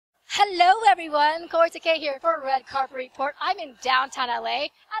Hello everyone, Kaori Takei here for Red Carpet Report. I'm in downtown LA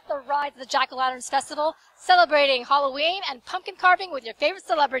at the Rise of the Jack-O-Lanterns Festival, celebrating Halloween and pumpkin carving with your favorite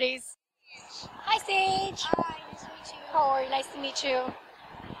celebrities. Hi Sage! Hi, nice to meet you. Kaori, nice to meet you.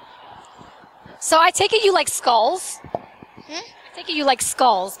 So I take it you like skulls? I take it you like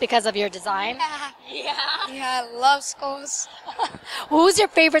skulls because of your design? Yeah, I love skulls. Who's your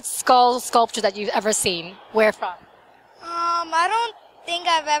favorite skull sculpture that you've ever seen? Where from? I don't think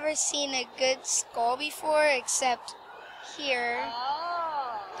I've ever seen a good skull before except here.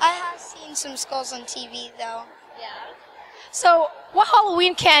 Oh. I have seen some skulls on TV though. Yeah. So, what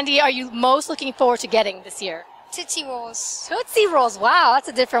Halloween candy are you most looking forward to getting this year? Tootsie Rolls. Tootsie Rolls. Wow, that's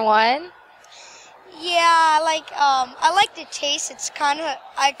a different one. Yeah, I like the taste. It's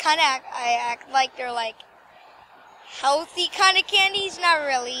I act like they're like healthy kind of candies. Not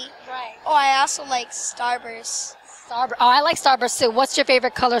really. Right. Oh, I also like Starburst. Starburst. Oh, I like Starburst too. What's your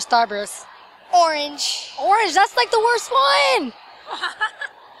favorite color Starburst? Orange. Orange. That's like the worst one.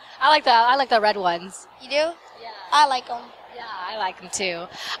 I like the red ones. You do? Yeah. I like them. Yeah, I like them too.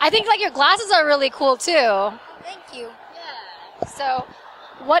 I think like your glasses are really cool too. Thank you. Yeah. So,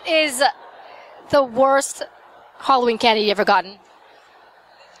 what is the worst Halloween candy you ever gotten?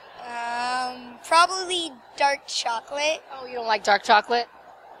 Probably dark chocolate. Oh, you don't like dark chocolate?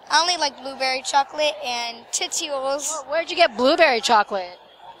 I only like blueberry chocolate and Tootsie Rolls. Where'd you get blueberry chocolate?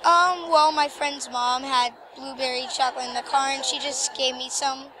 Well, my friend's mom had blueberry chocolate in the car and she just gave me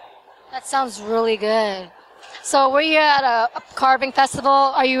some. That sounds really good. So, were you at a carving festival?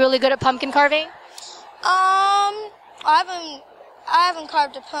 Are you really good at pumpkin carving? I haven't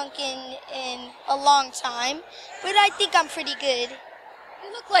carved a pumpkin in a long time, but I think I'm pretty good.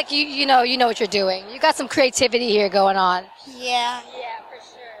 You look like you know what you're doing. You got some creativity here going on. Yeah. Yeah, for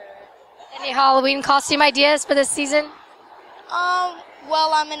sure. Any Halloween costume ideas for this season?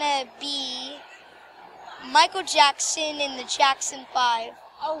 Well, I'm gonna be Michael Jackson in the Jackson 5.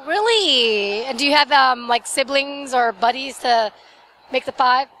 Oh, really? And do you have like siblings or buddies to make the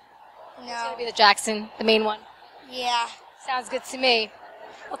 5? It's No. gonna be the Jackson, the main one. Yeah. Sounds good to me.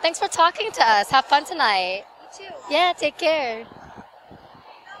 Well, thanks for talking to us. Have fun tonight. You too. Yeah, take care.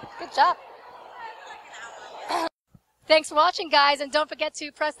 Good job. Thanks for watching, guys, and don't forget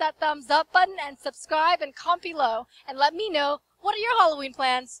to press that thumbs up button and subscribe and comment below and let me know what are your Halloween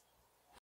plans.